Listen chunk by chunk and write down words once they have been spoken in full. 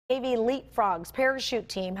Navy Leapfrogs parachute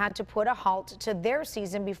team had to put a halt to their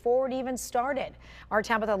season before it even started. Our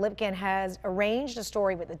Tabitha Lipkin has arranged a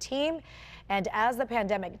story with the team, and as the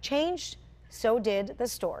pandemic changed, so did the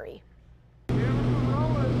story.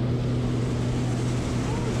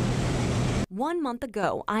 1 month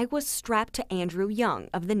ago, I was strapped to Andrew Young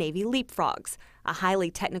of the Navy Leapfrogs, a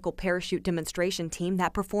highly technical parachute demonstration team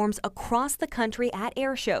that performs across the country at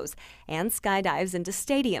air shows and skydives into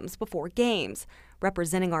stadiums before games,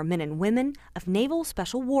 representing our men and women of Naval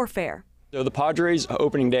Special Warfare. So the Padres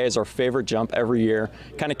Opening Day is our favorite jump every year.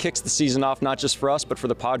 Kind of kicks the season off, not just for us, but for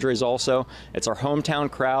the Padres also. It's our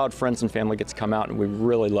hometown crowd, friends and family get to come out, and we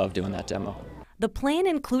really love doing that demo. The plan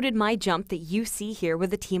included my jump that you see here with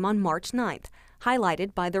the team on March 9th,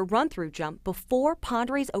 highlighted by the run-through jump before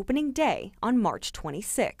Padres Opening Day on March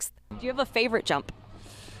 26th. Do you have a favorite jump?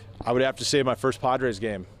 I would have to say my first Padres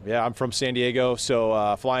game. Yeah, I'm from San Diego,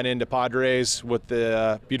 so flying into Padres with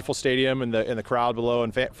the beautiful stadium and the crowd below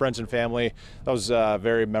and friends and family, that was a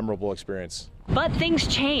very memorable experience. But things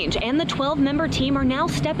change, and the 12-member team are now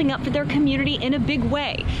stepping up for their community in a big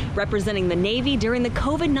way, representing the Navy during the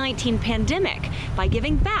COVID-19 pandemic by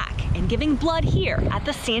giving back and giving blood here at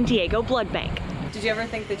the San Diego Blood Bank. Did you ever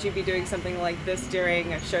think that you'd be doing something like this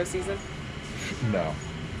during a show season? No,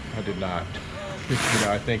 I did not.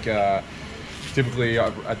 I think typically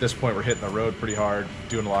at this point we're hitting the road pretty hard,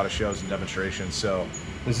 doing a lot of shows and demonstrations. So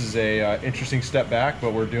this is a interesting step back,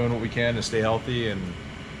 but we're doing what we can to stay healthy and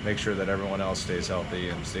make sure that everyone else stays healthy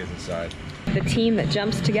and stays inside. The team that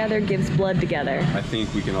jumps together gives blood together. I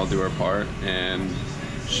think we can all do our part and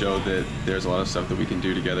show that there's a lot of stuff that we can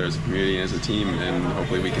do together as a community and as a team, and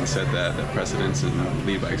hopefully we can set that precedence and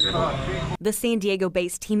lead by example. The San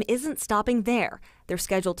Diego-based team isn't stopping there. They're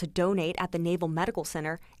scheduled to donate at the Naval Medical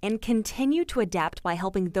Center and continue to adapt by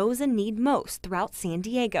helping those in need most throughout San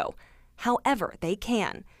Diego, however they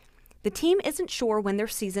can. The team isn't sure when their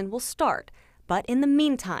season will start, but in the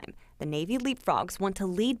meantime, the Navy Leapfrogs want to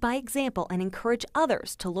lead by example and encourage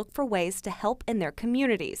others to look for ways to help in their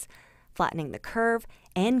communities, flattening the curve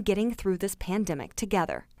and getting through this pandemic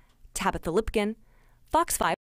together. Tabitha Lipkin, Fox 5.